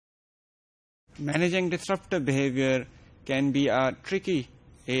Managing disruptive behavior can be a tricky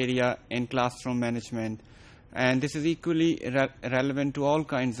area in classroom management, and this is equally relevant to all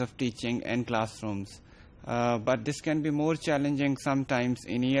kinds of teaching and classrooms. But this can be more challenging sometimes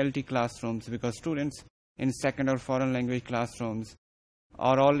in ELT classrooms because students in second or foreign language classrooms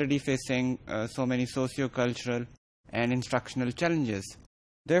are already facing so many socio-cultural and instructional challenges.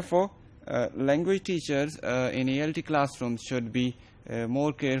 Therefore, language teachers in ELT classrooms should be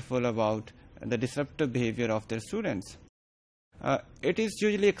more careful about the disruptive behavior of their students. It is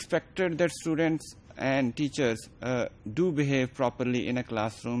usually expected that students and teachers do behave properly in a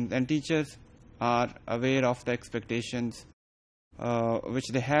classroom, and teachers are aware of the expectations which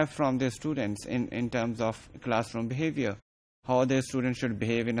they have from their students in terms of classroom behavior, how their students should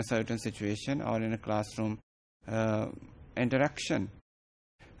behave in a certain situation or in a classroom interaction.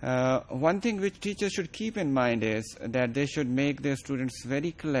 One thing which teachers should keep in mind is that they should make their students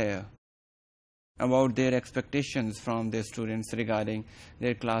very clear about their expectations from their students regarding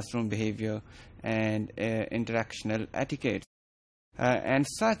their classroom behavior and interactional etiquette. And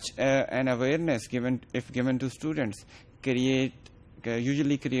such an awareness, if given to students,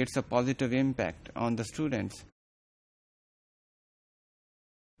 usually creates a positive impact on the students.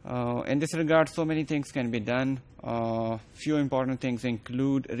 In this regard, so many things can be done. Few important things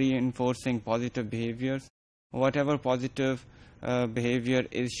include reinforcing positive behaviors. Whatever positive behavior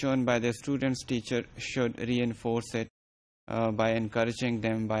is shown by the students, teacher should reinforce it by encouraging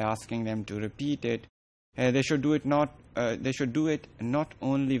them, by asking them to repeat it. They should do it not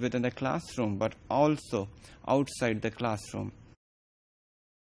only within the classroom but also outside the classroom.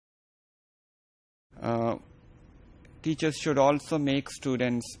 Teachers should also make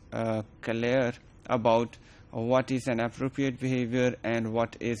students clear about what is an appropriate behavior and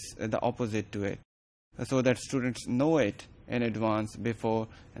what is the opposite to it, so that students know it in advance before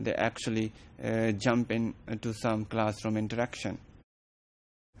they actually jump into some classroom interaction.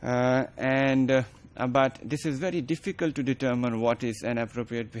 But this is very difficult to determine what is an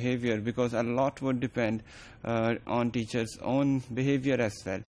appropriate behavior, because a lot would depend on teacher's own behavior as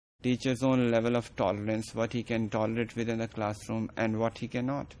well. Teacher's own level of tolerance, what he can tolerate within the classroom and what he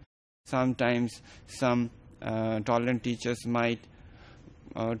cannot. Sometimes some tolerant teachers might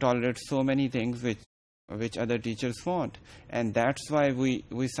tolerate so many things which other teachers won't, and that's why we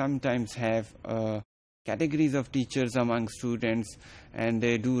sometimes have categories of teachers among students, and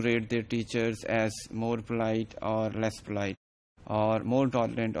they do rate their teachers as more polite or less polite, or more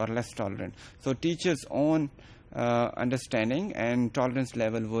tolerant or less tolerant. So teachers' own understanding and tolerance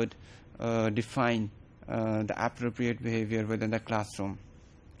level would define the appropriate behavior within the classroom.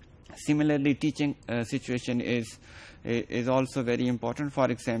 Similarly, teaching situation is also very important. For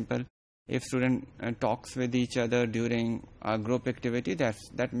example, if student talks with each other during a group activity,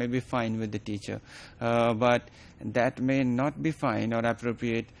 that may be fine with the teacher, but that may not be fine or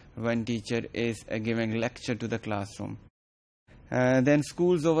appropriate when teacher is giving lecture to the classroom. Then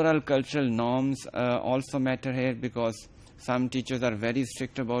schools' overall cultural norms also matter here, because some teachers are very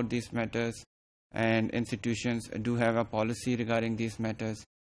strict about these matters, and institutions do have a policy regarding these matters.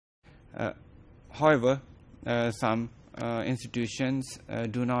 However, some institutions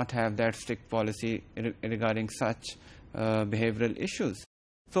do not have that strict policy regarding such behavioral issues.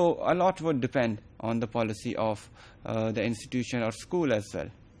 So a lot would depend on the policy of the institution or school as well.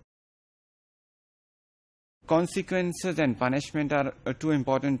 Consequences and punishment are two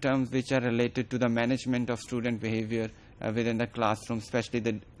important terms which are related to the management of student behavior within the classroom, especially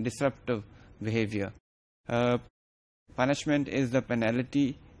the disruptive behavior. Punishment is the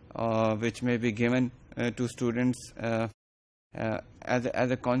penalty which may be given to students as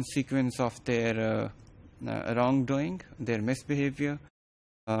a consequence of their wrongdoing, their misbehavior,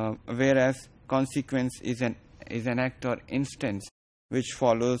 whereas consequence is an act or instance which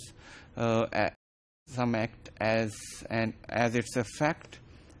follows some act as its effect,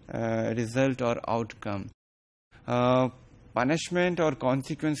 result or outcome. Punishment or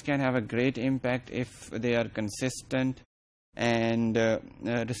consequence can have a great impact if they are consistent and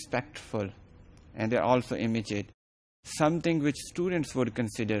respectful, and they are also immediate. Something which students would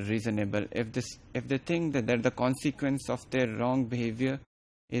consider reasonable if they think that the consequence of their wrong behavior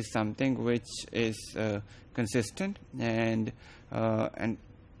is something which is consistent, and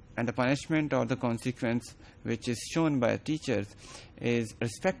the punishment or the consequence which is shown by teachers is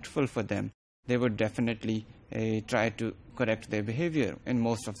respectful for them, they would definitely try to correct their behavior in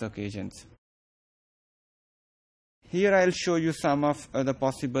most of the occasions. Here I'll show you some of the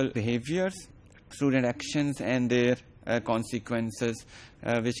possible behaviors, student actions and their consequences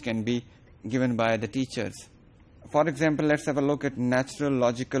which can be given by the teachers. For example, let's have a look at natural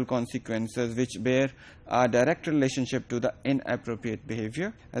logical consequences which bear a direct relationship to the inappropriate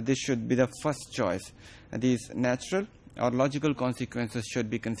behavior. This should be the first choice. These natural or logical consequences should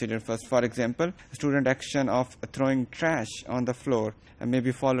be considered first. For example, student action of throwing trash on the floor may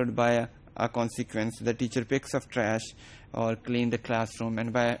be followed by a consequence. The teacher picks up trash or clean the classroom,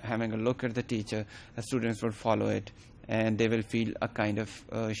 and by having a look at the teacher, the students will follow it and they will feel a kind of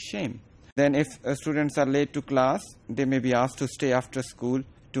shame. Then if students are late to class, they may be asked to stay after school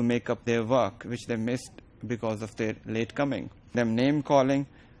to make up their work which they missed because of their late coming. Then name calling,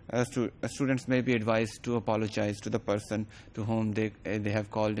 students may be advised to apologize to the person to whom they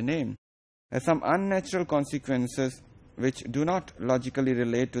have called a name. Some unnatural consequences which do not logically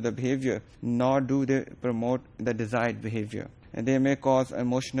relate to the behavior, nor do they promote the desired behavior. And they may cause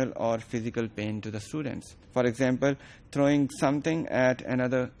emotional or physical pain to the students. For example, throwing something at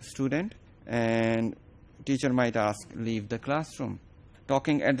another student, and teacher might ask, leave the classroom.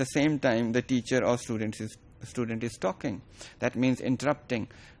 Talking at the same time the teacher or student is talking. That means interrupting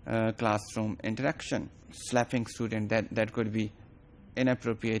classroom interaction. Slapping student, that could be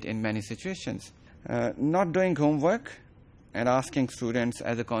inappropriate in many situations. Not doing homework and asking students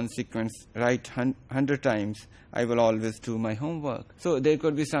as a consequence, write 100 times, I will always do my homework. So there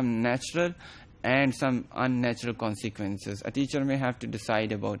could be some natural and some unnatural consequences. A teacher may have to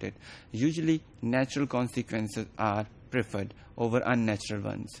decide about it. Usually natural consequences are preferred over unnatural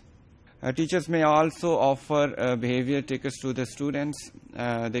ones. Teachers may also offer behavior tickets to the students.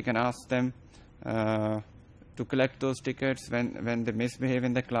 They can ask them to collect those tickets when they misbehave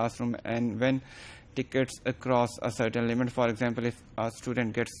in the classroom, and when tickets across a certain limit. For example, if a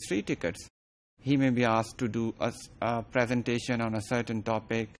student gets 3 tickets, he may be asked to do a presentation on a certain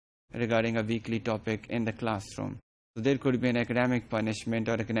topic regarding a weekly topic in the classroom. So there could be an academic punishment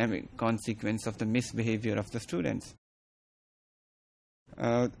or academic consequence of the misbehavior of the students.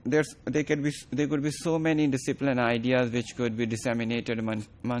 There could be so many discipline ideas which could be disseminated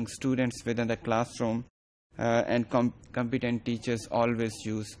among students within the classroom, and competent teachers always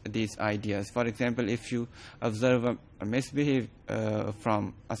use these ideas. For example, if you observe a misbehavior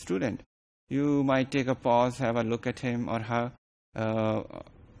from a student, you might take a pause, have a look at him or her,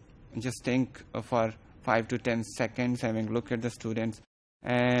 just think for 5 to 10 seconds, having a look at the students,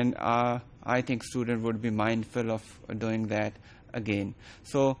 and I think student would be mindful of doing that again.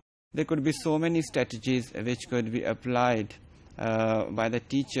 So there could be so many strategies which could be applied by the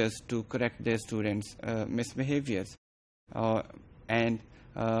teachers to correct their students' misbehaviors. And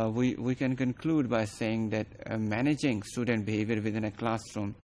we can conclude by saying that managing student behavior within a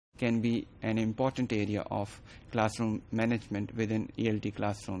classroom can be an important area of classroom management within ELT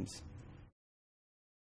classrooms.